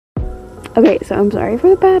Okay, so I'm sorry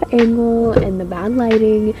for the bad angle and the bad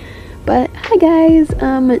lighting, but hi guys.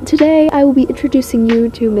 Today I will be introducing you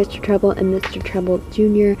to Mr. Trouble and Mr. Trouble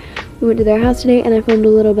Jr. We went to their house today and I filmed a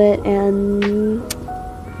little bit, and I'm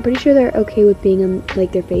pretty sure they're okay with being in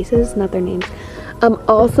like their faces, not their names.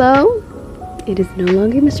 Also, it is no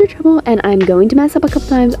longer Mr. Trouble, and I'm going to mess up a couple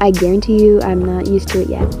times. I guarantee you, I'm not used to it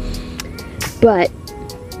yet. But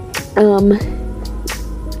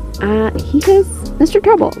Mr.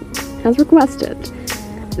 Trouble has requested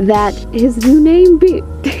that his new name be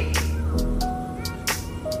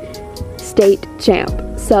State Champ.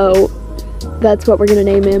 So that's what we're gonna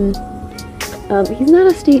name him. He's not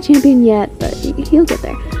a state champion yet, but he'll get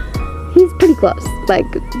there. He's pretty close,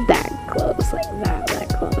 like that close, like that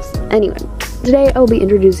close. Anyway, today I'll be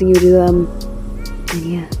introducing you to them, and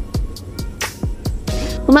yeah.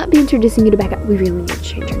 We'll not be introducing you to Becca. We really need to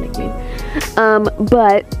change her nickname.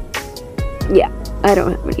 But yeah, I don't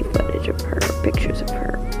have any footage of her, pictures of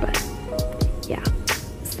her, but yeah.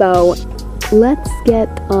 So let's get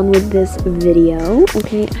on with this video.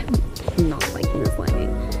 Okay, I'm not liking this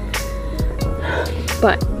lighting.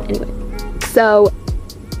 But anyway, so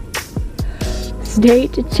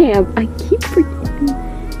State Champ. I keep forgetting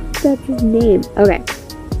that's his name. Okay,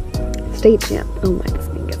 State Champ. Oh my, this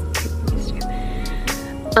thing gets used to.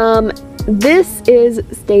 This is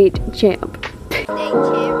State Champ.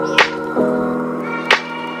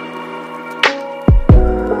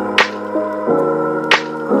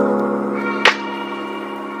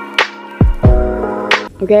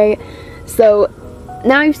 Okay, so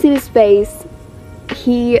now you've seen his face.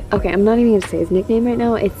 Okay, I'm not even gonna say his nickname right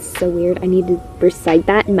now. It's so weird. I need to recite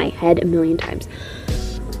that in my head a million times.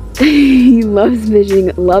 He loves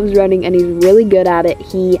fishing, loves running, and he's really good at it.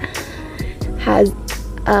 He has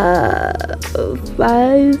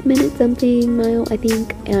 5 minute something mile, I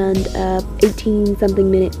think, and 18 something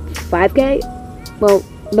minute 5K. Well,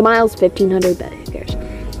 the mile's 1500, but who cares?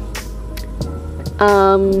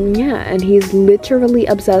 Yeah, and he's literally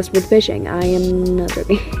obsessed with fishing. I am not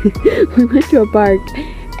joking. We went to a park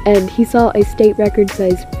and he saw a state record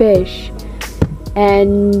size fish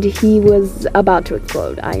and he was about to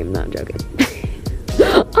explode. I am not joking.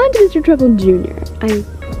 On to Mr. Trouble Jr. I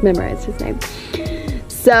memorized his name.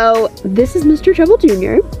 So this is Mr. Trouble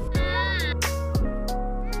Jr.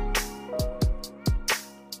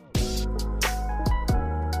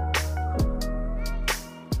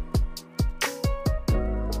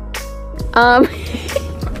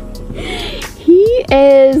 He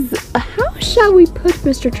is, how shall we put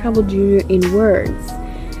Mr. Trouble Jr. in words?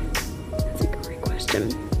 That's a great question.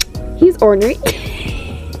 He's ornery.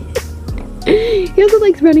 He also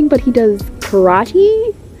likes running, but he does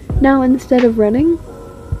karate now instead of running.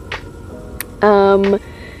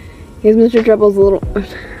 He's Mr. Trouble's little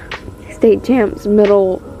State Champ's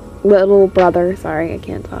little brother. Sorry, I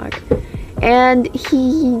can't talk. And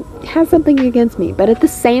he has something against me, but at the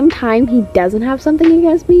same time, he doesn't have something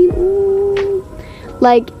against me.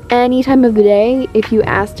 Like, any time of the day, if you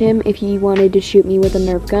asked him if he wanted to shoot me with a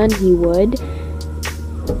Nerf gun, he would.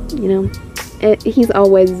 You know, he's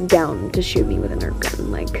always down to shoot me with a Nerf gun.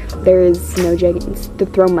 Like, there is no joking. To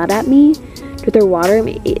throw mud at me, to throw water at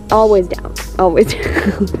me, always down. Always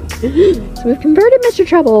down. So we've converted Mr.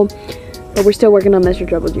 Trouble, but we're still working on Mr.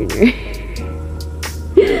 Trouble Jr.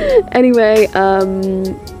 Anyway,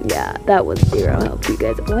 yeah, that was zero help, you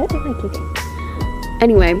guys. What am I kicking?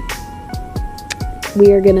 Anyway,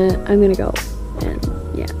 I'm gonna go, and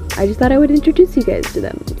yeah, I just thought I would introduce you guys to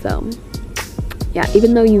them. So yeah,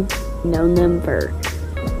 even though you've known them for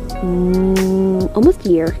almost a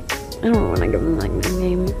year, I don't know when I give them like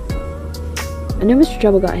nickname. I know Mr.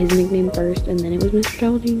 Trouble got his nickname first, and then it was Mr.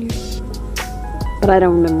 Trouble Jr. But I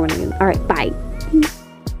don't remember when I. Alright, bye.